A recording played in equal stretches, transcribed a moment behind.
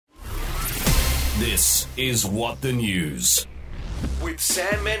This is What the News with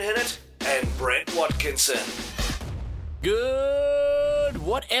Sam Menhennet and Brett Watkinson. Good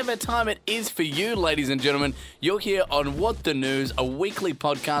whatever time it is for you, ladies and gentlemen. You're here on What the News, a weekly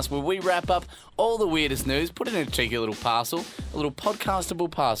podcast where we wrap up all the weirdest news, put it in a cheeky little parcel, a little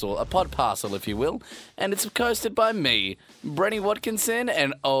podcastable parcel, a pod parcel, if you will. And it's hosted by me, Brenny Watkinson,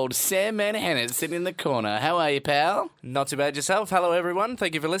 and old Sam Menhennet sitting in the corner. How are you, pal? Not too bad yourself. Hello, everyone.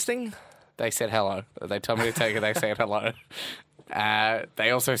 Thank you for listening. They said hello. They told me to take it. They said hello.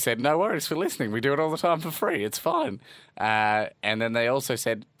 They also said, no worries for listening. We do it all the time for free. It's fine. And then they also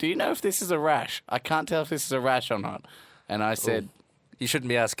said, do you know if this is a rash? I can't tell if this is a rash or not. And I said... You shouldn't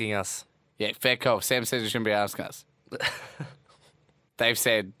be asking us. Yeah, fair call. Sam says you shouldn't be asking us. They've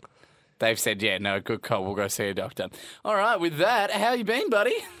said, yeah, no, good call. We'll go see a doctor. All right, with that, how you been,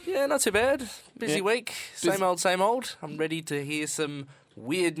 buddy? Yeah, not too bad. Busy Yeah. week. Same old, same old. I'm ready to hear some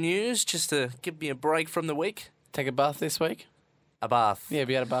weird news just to give me a break from the week. Take a bath this week? A bath. Yeah, have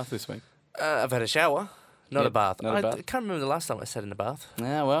you had a bath this week? I've had a shower. Not Yeah, a bath. not a bath. I can't remember the last time I sat in a bath.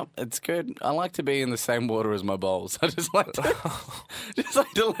 Yeah, well, it's good. I like to be in the same water as my bowls. I just like to,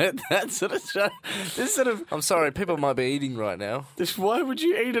 let that sort of show. This sort of. I'm sorry, people might be eating right now. Why would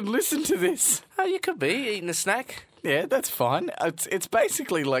you eat and listen to this? Oh, you could be eating a snack. Yeah, that's fine. It's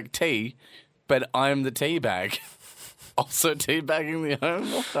basically like tea, but I'm the tea bag. Also teabagging the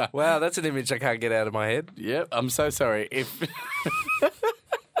own water. Wow, that's an image I can't get out of my head. Yep, I'm so sorry.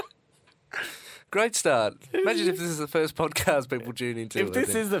 Great start. Imagine if this is the first podcast people tune into. If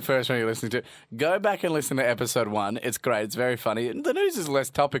this is the first one you're listening to, go back and listen to episode 1. It's great. It's very funny. The news is less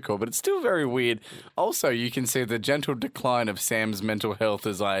topical, but it's still very weird. Also, you can see the gentle decline of Sam's mental health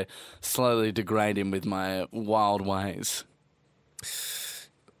as I slowly degrade him with my wild ways.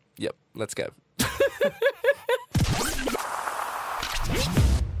 Yep, let's go.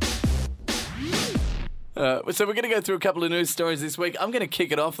 So we're going to go through a couple of news stories this week. I'm going to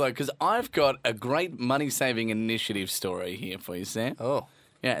kick it off, though, because I've got a great money-saving initiative story here for you, Sam. Oh.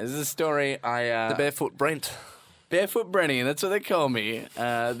 Yeah, this is a story The Barefoot Brent. Barefoot Brenny, that's what they call me.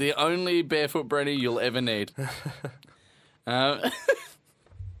 The only Barefoot Brenny you'll ever need.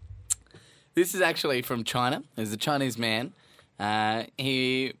 This is actually from China. There's a Chinese man.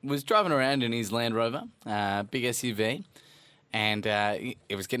 He was driving around in his Land Rover, big SUV, and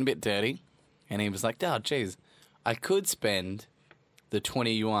it was getting a bit dirty. And he was like, oh, geez, I could spend the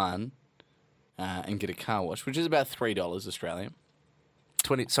 20 yuan and get a car wash, which is about $3 Australian.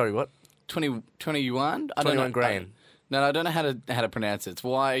 20, sorry, what? 20 yuan? 21 grand. No, I don't know how to pronounce it. It's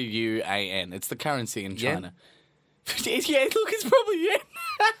Y-U-A-N. It's the currency in China. Yen? Yeah, look, it's probably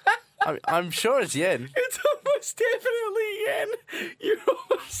yen. I'm sure it's yen. It's almost definitely yen. You're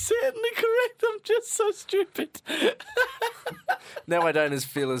almost certainly correct. I'm just so stupid. Now I don't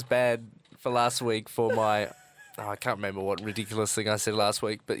feel as bad for last week for my... Oh, I can't remember what ridiculous thing I said last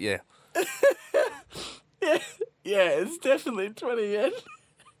week, but yeah. Yeah, it's definitely 20 yen.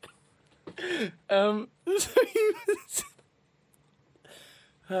 Oh,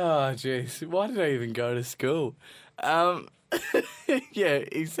 jeez. Why did I even go to school? Yeah,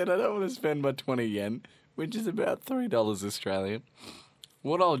 he said, I don't want to spend my 20 yen, which is about $3 Australian.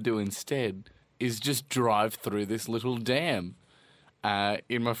 What I'll do instead is just drive through this little dam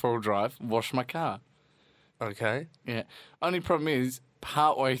in my full drive, wash my car. Okay. Yeah. Only problem is,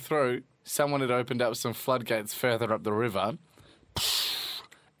 partway through, someone had opened up some floodgates further up the river,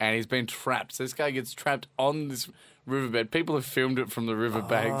 and he's been trapped. So this guy gets trapped on this riverbed. People have filmed it from the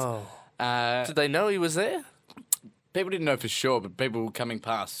riverbanks. Oh. Did they know he was there? People didn't know for sure, but people coming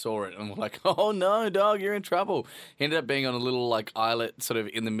past saw it and were like, oh, no, dog, you're in trouble. He ended up being on a little, like, islet sort of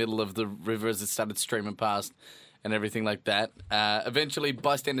in the middle of the river as it started streaming past and everything like that. Eventually,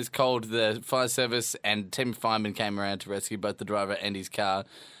 bystanders called the fire service and team of firemen came around to rescue both the driver and his car.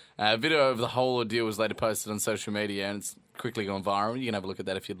 A video of the whole ordeal was later posted on social media and it's quickly gone viral. You can have a look at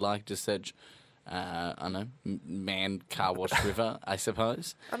that if you'd like. Just search, I don't know, man car wash river, I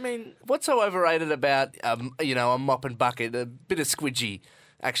suppose. I mean, what's so overrated about, a mop and bucket, a bit of squidgy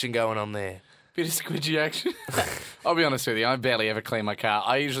action going on there? Bit of squidgy action. I'll be honest with you, I barely ever clean my car.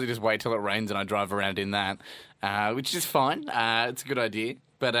 I usually just wait till it rains and I drive around in that, which is fine. It's a good idea.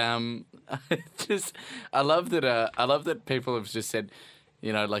 But I love that people have just said,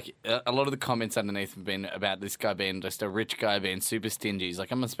 you know, like a lot of the comments underneath have been about this guy being just a rich guy being super stingy. He's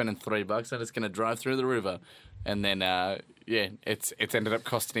like, I'm not spending $3. I'm just going to drive through the river. And then, it's ended up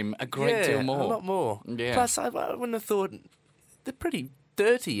costing him a great deal more. A lot more. Yeah. Plus, I wouldn't have thought, they're pretty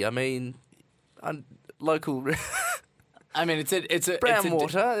dirty. I mean, local... I mean, it's a brown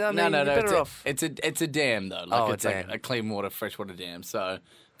water. I mean, no, you're better off. It's a dam though. Like Oh, it's a like dam. a clean water, freshwater dam. So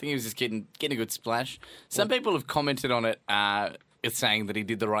think he was just getting a good splash. Some people have commented on it. It's saying that he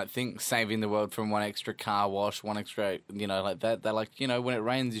did the right thing, saving the world from one extra car wash, one extra, like that. They're like, when it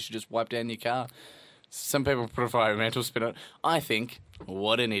rains, you should just wipe down your car. Some people put a environmental spin on it. I think,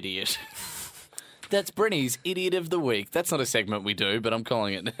 what an idiot. That's Brenny's Idiot of the Week. That's not a segment we do, but I'm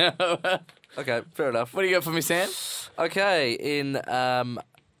calling it now. Okay, fair enough. What do you got for me, Sam? Okay, in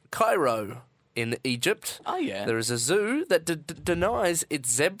Cairo, in Egypt, there is a zoo that denies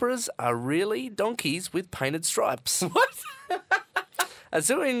its zebras are really donkeys with painted stripes. What? A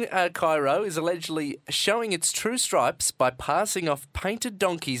zoo in Cairo is allegedly showing its true stripes by passing off painted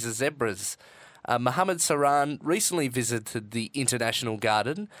donkeys as zebras. Mohammed Saran recently visited the International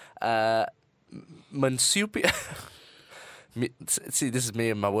Garden. Mansupia. See, this is me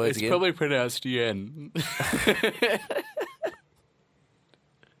and my words again. It's probably pronounced yen.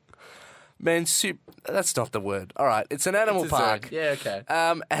 That's not the word. All right, it's an animal park. Yeah, okay.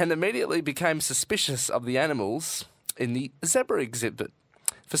 And immediately became suspicious of the animals in the zebra exhibit.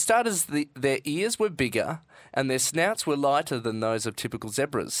 For starters, their ears were bigger and their snouts were lighter than those of typical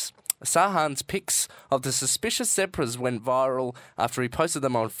zebras. Sahan's pics of the suspicious zebras went viral after he posted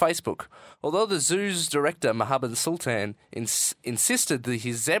them on Facebook. Although the zoo's director, Mohammed Sultan, insisted that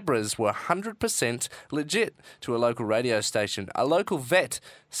his zebras were 100% legit to a local radio station, a local vet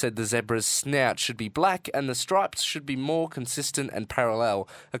said the zebra's snout should be black and the stripes should be more consistent and parallel,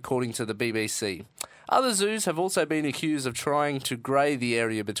 according to the BBC. Other zoos have also been accused of trying to grey the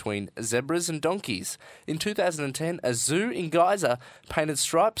area between zebras and donkeys. In 2010, a zoo in Giza painted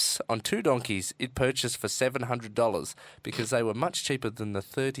stripes on 2 donkeys it purchased for $700 because they were much cheaper than the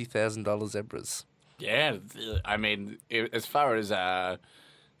 $30,000 zebras. Yeah, I mean, as far as pachyderms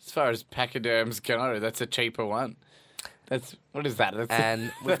go, that's a cheaper one. What is that?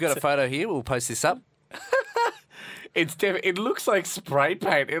 And we've got a photo here. We'll post this up. It looks like spray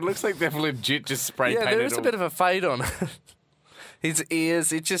paint. It looks like they've legit just spray painted. Yeah, there is a bit of a fade on it. His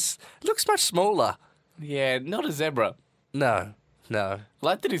ears, it looks much smaller. Yeah, not a zebra. No. I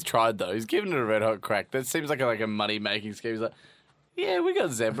like that he's tried, though. He's given it a red hot crack. That seems like a money-making scheme. He's like, yeah, we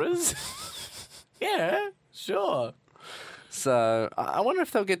got zebras. Yeah, sure. So, I wonder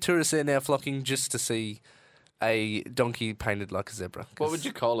if they'll get tourists there now flocking just to see a donkey painted like a zebra. What would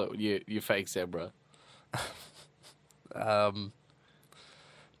you call it, your fake zebra? Don't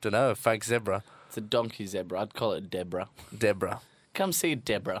know, a fake zebra. It's a donkey zebra. I'd call it Deborah. Deborah. Come see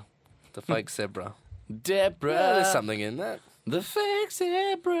Deborah. The fake zebra. Deborah. Yeah, there's something in that. The fake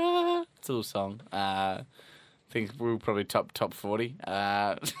zebra. It's a little song. I think we'll probably top 40.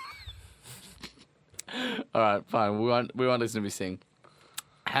 All right, fine. We won't listen to me sing.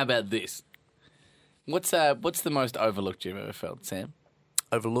 How about this? What's the most overlooked you've ever felt, Sam?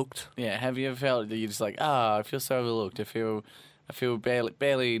 Overlooked? Yeah. Have you ever felt that you're just like, I feel so overlooked. I feel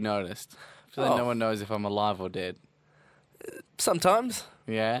barely noticed. I feel like no one knows if I'm alive or dead. Sometimes.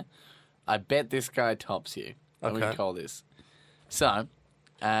 Yeah. I bet this guy tops you. Let me call this. So,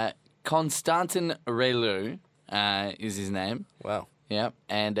 Konstantin Relu is his name. Wow. Yep.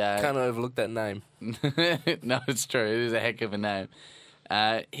 And can't overlook that name. No, it's true. It is a heck of a name.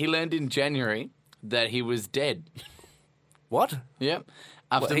 He learned in January that he was dead. What? Yep.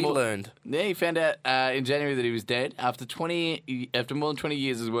 Learned? Yeah, he found out in January that he was dead. After more than 20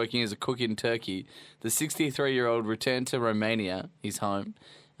 years of working as a cook in Turkey, the 63-year-old returned to Romania, his home,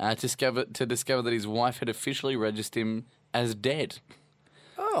 to discover that his wife had officially registered him as dead.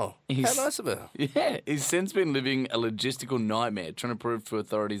 Oh, how nice of her. Yeah, he's since been living a logistical nightmare, trying to prove to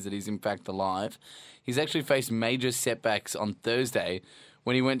authorities that he's in fact alive. He's actually faced major setbacks on Thursday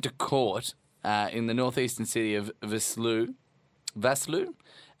when he went to court in the northeastern city of Vaslui,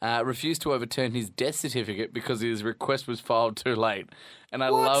 refused to overturn his death certificate because his request was filed too late. And I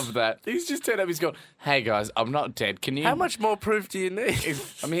love that. He's just turned up, he's gone, hey guys, I'm not dead. Can you... How much more proof do you need?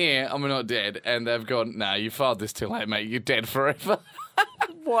 I'm here, I'm not dead. And they've gone, no, you filed this too late, mate. You're dead forever.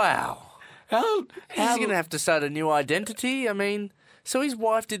 Wow. How He's going to have to start a new identity? I mean, so his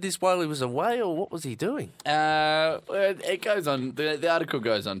wife did this while he was away, or what was he doing? It goes on, the article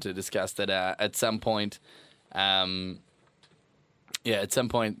goes on to discuss that at some point... at some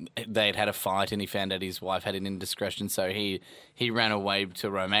point they'd had a fight and he found out his wife had an indiscretion, so he ran away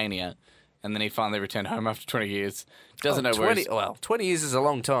to Romania and then he finally returned home after 20 years. Doesn't know where... 20 years is a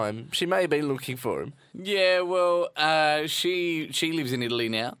long time. She may have been looking for him. Yeah, well, she lives in Italy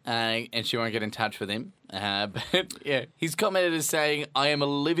now and she won't get in touch with him. But, yeah, he's commented as saying, I am a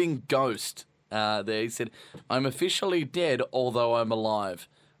living ghost. There he said, I'm officially dead, although I'm alive.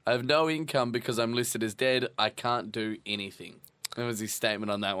 I have no income because I'm listed as dead. I can't do anything. That was his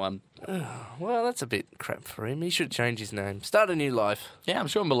statement on that one. Well, that's a bit crap for him. He should change his name. Start a new life. Yeah, I'm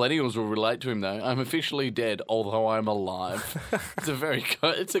sure millennials will relate to him, though. I'm officially dead, although I'm alive.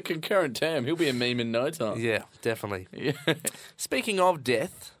 It's a concurrent term. He'll be a meme in no time. Yeah, definitely. Yeah. Speaking of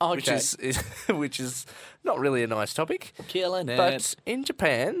death, Okay. which is not really a nice topic, Killing it. but in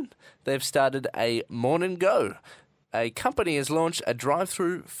Japan, they've started a Mourn and Go. A company has launched a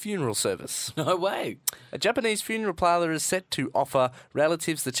drive-through funeral service. No way. A Japanese funeral parlour is set to offer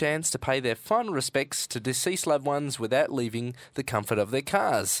relatives the chance to pay their final respects to deceased loved ones without leaving the comfort of their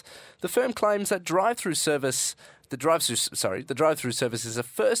cars. The firm claims that the drive-through service is a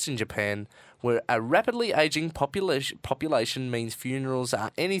first in Japan, where a rapidly ageing population means funerals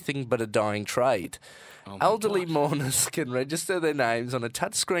are anything but a dying trade. Elderly mourners can register their names on a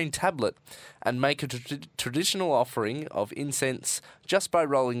touchscreen tablet and make a traditional offering of incense just by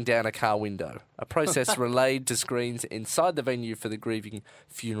rolling down a car window, a process relayed to screens inside the venue for the grieving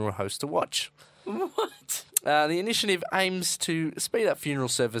funeral host to watch. What? The initiative aims to speed up funeral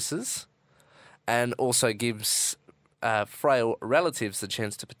services and also gives frail relatives the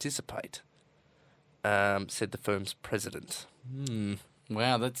chance to participate, said the firm's president.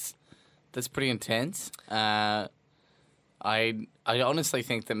 Wow, that's pretty intense. I honestly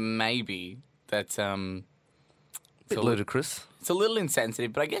think that maybe that's Bit ludicrous. It's a little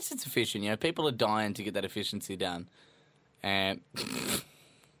insensitive, but I guess it's efficient. You know, people are dying to get that efficiency done, and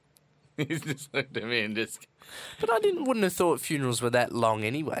he's just looked at me and just. But wouldn't have thought funerals were that long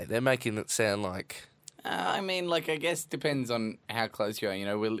anyway. They're making it sound like. I mean, like, I guess it depends on how close you are. You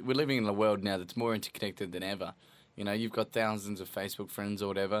know, we're living in a world now that's more interconnected than ever. You know, you've got thousands of Facebook friends or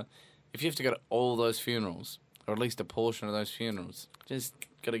whatever. If you have to go to all those funerals, or at least a portion of those funerals, just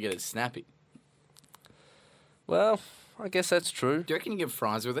got to get it snappy. Well, I guess that's true. Do you reckon you get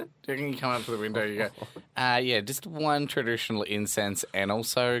fries with it? Do you reckon you come up to the window and you go, yeah, just one traditional incense, and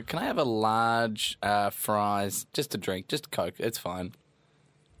also, can I have a large fries, just a drink, just a Coke, it's fine.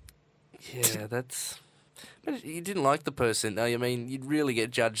 Yeah, that's... But you didn't like the person. No, I mean, you'd really get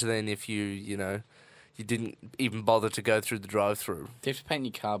judged then if you didn't even bother to go through the drive-through. Do you have to paint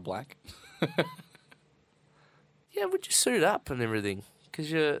your car black? Yeah, would you suit up and everything?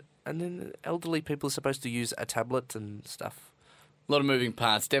 And then elderly people are supposed to use a tablet and stuff. A lot of moving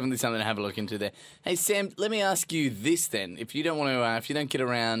parts. Definitely something to have a look into there. Hey, Sam, let me ask you this then. If you don't want to, if you don't get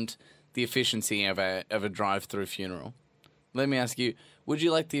around the efficiency of a drive-through funeral, let me ask you, would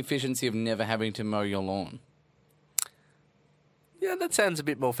you like the efficiency of never having to mow your lawn? Yeah, that sounds a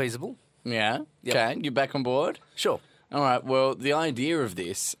bit more feasible. Yeah? Yep. Okay, you back on board? Sure. All right, well, the idea of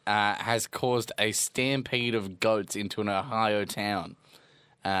this has caused a stampede of goats into an Ohio town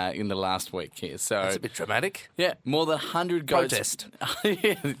in the last week here. So That's a bit dramatic. yeah, more than 100 goats. Protest.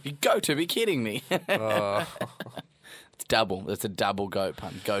 Yeah, you goat, to be kidding me. Oh. It's double. That's a double goat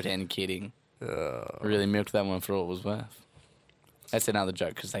pun. Goat and kidding. Really milked that one for all it was worth. That's another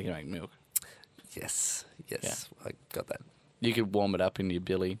joke because they can make milk. Yes. Yeah. I got that. You could warm it up in your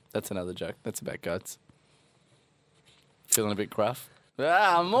billy. That's another joke. That's about goats. Feeling a bit gruff?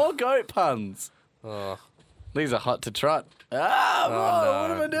 More goat puns. Oh. These are hot to trot. no,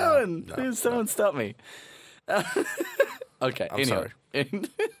 What am I doing? no, Please, someone stop me. Okay, I'm sorry.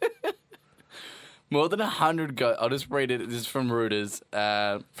 More than 100 goats. I'll just read it. This is from Reuters.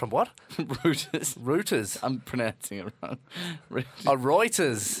 From what? Reuters. Reuters. I'm pronouncing it wrong. Oh,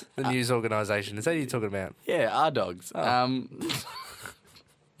 Reuters, the news organisation. Is that what you're talking about? Yeah, our dogs. Oh.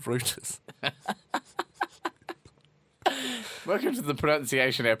 Reuters. Welcome to the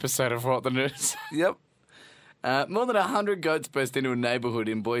pronunciation episode of What the News. Yep. More than 100 goats burst into a neighbourhood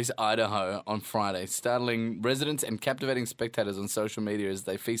in Boise, Idaho on Friday, startling residents and captivating spectators on social media as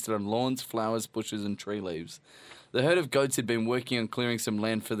they feasted on lawns, flowers, bushes and tree leaves. The herd of goats had been working on clearing some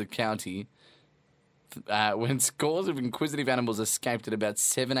land for the county when scores of inquisitive animals escaped at about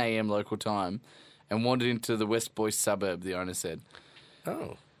 7 a.m. local time and wandered into the West Boise suburb, the owner said.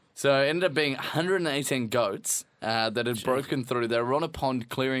 Oh. So it ended up being 118 goats that had broken through. They were on a pond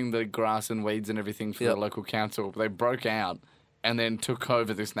clearing the grass and weeds and everything for the local council. They broke out and then took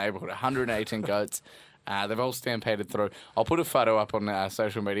over this neighbourhood. 118 goats. They've all stampeded through. I'll put a photo up on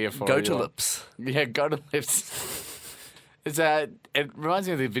social media for you. Goat-a-lips. Yeah, Goat-a-lips. It reminds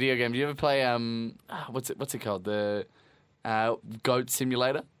me of the video game. Do you ever play, what's it called? The Goat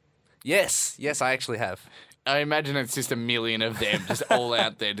Simulator? Yes, I actually have. I imagine it's just a million of them just all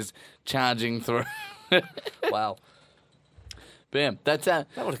out there, just charging through. Wow. Bam. That's That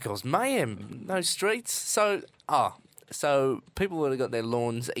would have caused mayhem. No streets. So people would have got their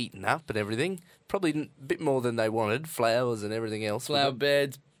lawns eaten up and everything. Probably a bit more than they wanted. Flowers and everything else. flower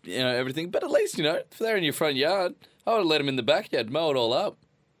beds, everything. But at least, if they're in your front yard, I would have let him in the backyard, mow it all up.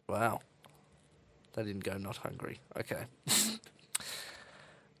 Wow. They didn't go not hungry. Okay.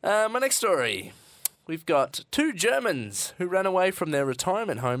 My next story. We've got 2 Germans who ran away from their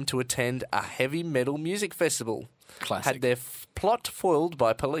retirement home to attend a heavy metal music festival. Classic. Had their plot foiled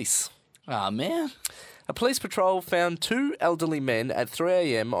by police. Ah, man. A police patrol found 2 elderly men at 3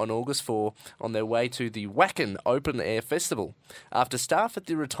 a.m. on August 4 on their way to the Wacken Open Air Festival after staff at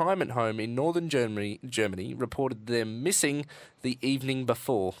the retirement home in northern Germany reported them missing the evening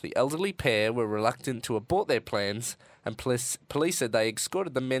before. The elderly pair were reluctant to abort their plans, and police said they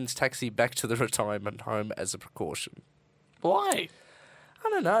escorted the men's taxi back to the retirement home as a precaution. Why? I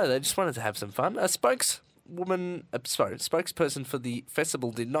don't know. They just wanted to have some fun. A spokesperson for the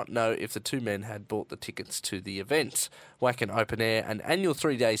festival did not know if the 2 men had bought the tickets to the event. Wacken Open Air, an annual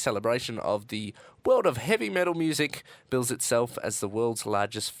 3-day celebration of the world of heavy metal music, bills itself as the world's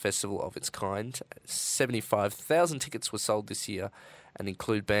largest festival of its kind. 75,000 tickets were sold this year and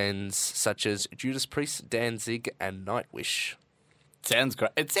include bands such as Judas Priest, Danzig and Nightwish. Sounds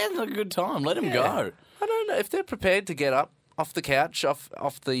great. It sounds like a good time. Let them go. I don't know if they're prepared to get up off the couch, off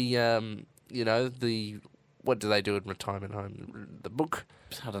the the what do they do in retirement home? The book,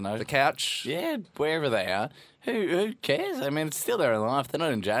 I don't know. the couch. Yeah, wherever they are. Who cares? I mean, it's still their life. They're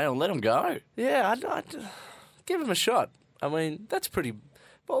not in jail. Let them go. Yeah, I'd give them a shot. I mean, that's pretty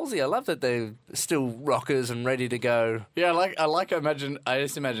ballsy. I love that they're still rockers and ready to go. Yeah, I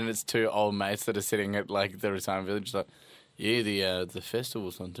just imagine it's 2 old mates that are sitting at like the retirement village, like, yeah, the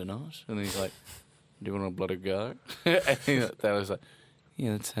festival's on tonight, and he's like, do you want to bloody go? And they was like,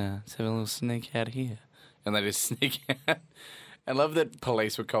 yeah, let's have a little sneak out here. And they just sneak out. I love that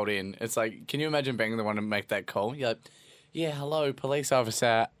police were called in. It's like, can you imagine being the one to make that call? You're like, yeah, hello, police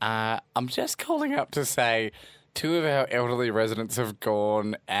officer. I'm just calling up to say 2 of our elderly residents have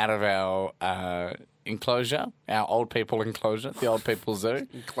gone out of our enclosure, our old people enclosure, the old people zoo.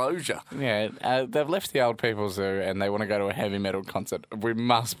 Enclosure. Yeah, they've left the old people zoo and they want to go to a heavy metal concert. We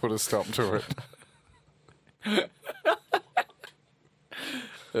must put a stop to it.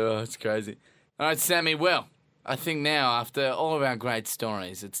 Oh, it's crazy. All right, Sammy, well, I think now, after all of our great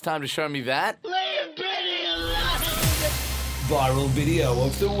stories, it's time to show me that. Viral video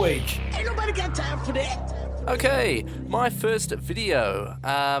of the week. Ain't nobody got time for that. Okay, my first video.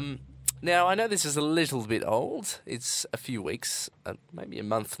 Now, I know this is a little bit old. It's a few weeks, maybe a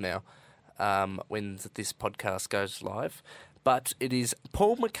month now, when this podcast goes live. But it is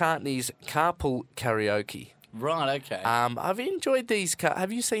Paul McCartney's Carpool Karaoke. Right, okay. I've enjoyed these.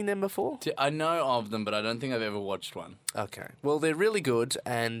 Have you seen them before? I know of them, but I don't think I've ever watched one. Okay. Well, they're really good,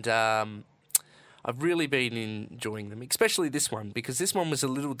 and I've really been enjoying them, especially this one, because this one was a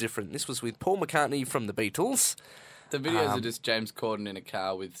little different. This was with Paul McCartney from the Beatles. The videos are just James Corden in a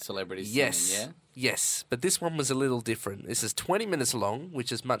car with celebrities singing, yeah? Yes, but this one was a little different. This is 20 minutes long,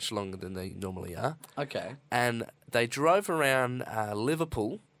 which is much longer than they normally are. Okay. And they drove around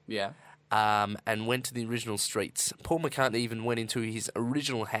Liverpool. Yeah. And went to the original streets. Paul McCartney even went into his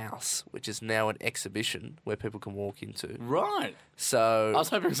original house, which is now an exhibition where people can walk into. Right. So I was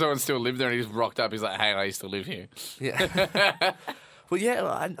hoping someone still lived there and he just rocked up. He's like, hey, I used to live here. Yeah. Well, yeah,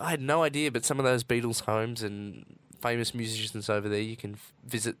 I had no idea, but some of those Beatles homes and famous musicians over there, you can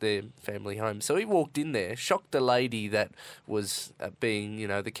visit their family homes. So he walked in there, shocked the lady that was being,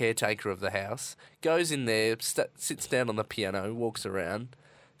 the caretaker of the house, goes in there, sits down on the piano, walks around,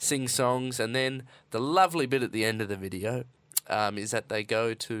 sings songs, and then the lovely bit at the end of the video is that they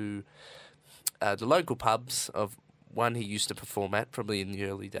go to the local pubs of one he used to perform at, probably in the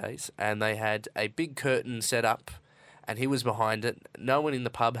early days, and they had a big curtain set up, and he was behind it. No one in the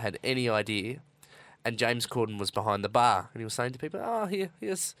pub had any idea, and James Corden was behind the bar, and he was saying to people, "Oh,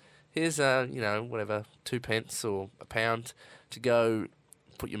 here's whatever, 2 pence or £1 to go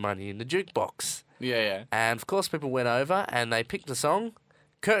put your money in the jukebox." Yeah. And of course, people went over and they picked a song.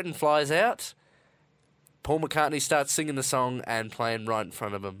 Curtain flies out. Paul McCartney starts singing the song and playing right in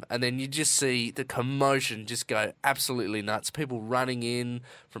front of him. And then you just see the commotion just go absolutely nuts. People running in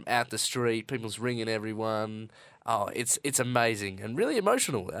from out the street. People's ringing everyone. Oh, it's amazing and really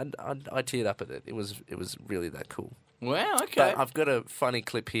emotional. And I teared up at it. It was really that cool. Wow, okay. But I've got a funny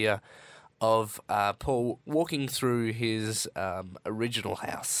clip here of Paul walking through his original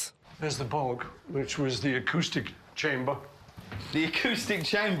house. There's the bog, which was the acoustic chamber. The acoustic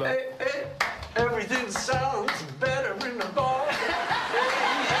chamber? Hey, everything sounds better in the bog.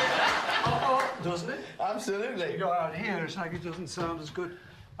 Doesn't it? Absolutely. You go out here, it's like it doesn't sound as good.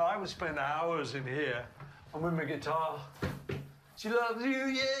 I would spend hours in here, and with my guitar. She loves you,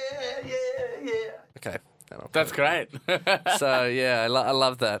 yeah. Okay. That's great. So, yeah, I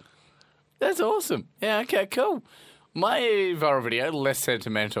love that. That's awesome. Yeah, okay, cool. My viral video, less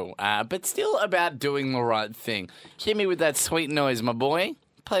sentimental, but still about doing the right thing. Hit me with that sweet noise, my boy.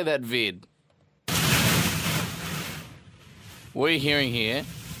 Play that vid. What you're hearing here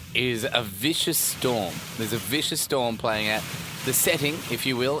is a vicious storm. There's a vicious storm playing out. The setting, if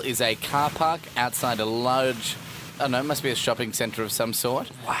you will, is a car park outside a large, I don't know, it must be a shopping centre of some sort.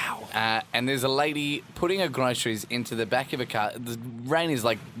 Wow. And there's a lady putting her groceries into the back of a car. The rain is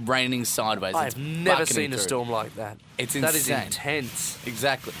like raining sideways. I've It's never bucketing seen a through. storm like that. It's That is insane. intense.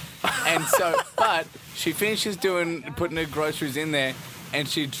 Exactly. And so, but she finishes putting her groceries in there, and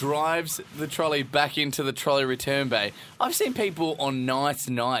she drives the trolley back into the trolley return bay. I've seen people on nice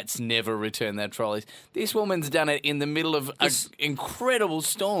nights never return their trolleys. This woman's done it in the middle of an incredible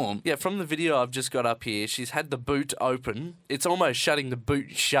storm. Yeah, from the video I've just got up here, she's had the boot open. It's almost shutting the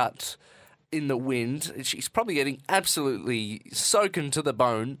boot shut in the wind. She's probably getting absolutely soaking to the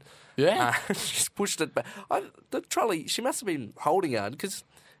bone. Yeah. She's pushed it back. The trolley, she must have been holding on because,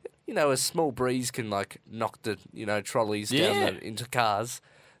 you know, a small breeze can, like, knock the, trolleys down into cars.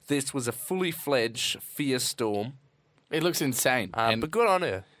 This was a fully fledged, fierce storm. It looks insane. But good on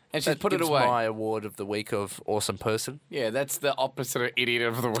her. And she's That put it gives away. my award of the week of awesome person. Yeah, that's the opposite of idiot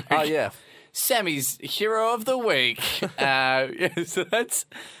of the week. Oh, yeah. Sammy's hero of the week. So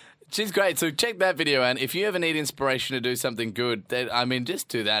she's great. So check that video out. If you ever need inspiration to do something good, just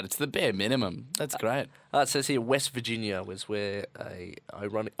do that. It's the bare minimum. That's great. It says here West Virginia was where it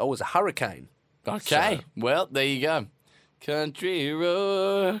was a hurricane. Okay. So- Well, there you go. Country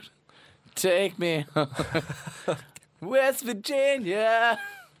road, take me home. West Virginia.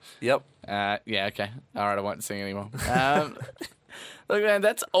 Yep. Yeah, okay. All right, I won't sing anymore. Look, man,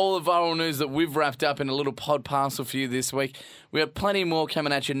 that's all the viral news that we've wrapped up in a little pod parcel for you this week. We have plenty more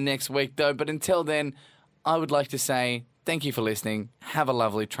coming at you next week, though. But until then, I would like to say thank you for listening. Have a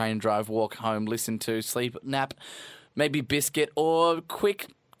lovely train drive, walk home, listen to, sleep, nap, maybe biscuit, or quick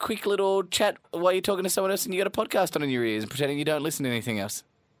little chat while you're talking to someone else and you got a podcast on in your ears and pretending you don't listen to anything else.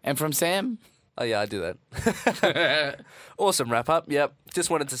 And from Sam... Oh, yeah, I do that. Awesome wrap-up, yep. Just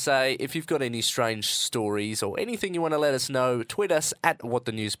wanted to say, if you've got any strange stories or anything you want to let us know, tweet us at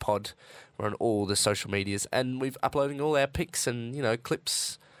WhatTheNewsPod. We're on all the social medias, and we're uploading all our pics and,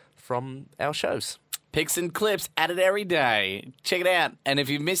 clips from our shows. Pics and clips added every day. Check it out. And if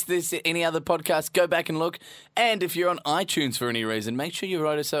you missed this any other podcast, go back and look. And if you're on iTunes for any reason, make sure you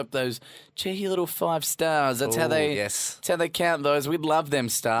write us up those cheeky little 5 stars. That's how they yes. That's how they count those. We'd love them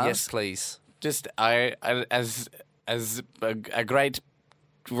stars. Yes, please. Just as a great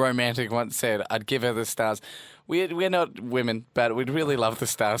romantic once said, I'd give her the stars. We're not women, but we'd really love the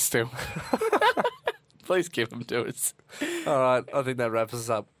stars still. Please give them to us. All right, I think that wraps us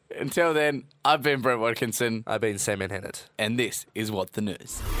up. Until then, I've been Brent Watkinson. I've been Sam Hennett. And this is What the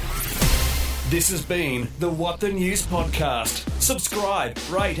News. This has been the What the News podcast. Subscribe,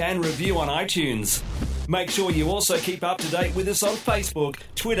 rate and review on iTunes. Make sure you also keep up to date with us on Facebook,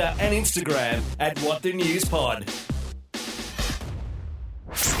 Twitter and Instagram at What the News Pod.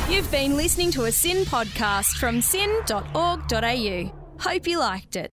 You've been listening to a SYN podcast from syn.org.au. Hope you liked it.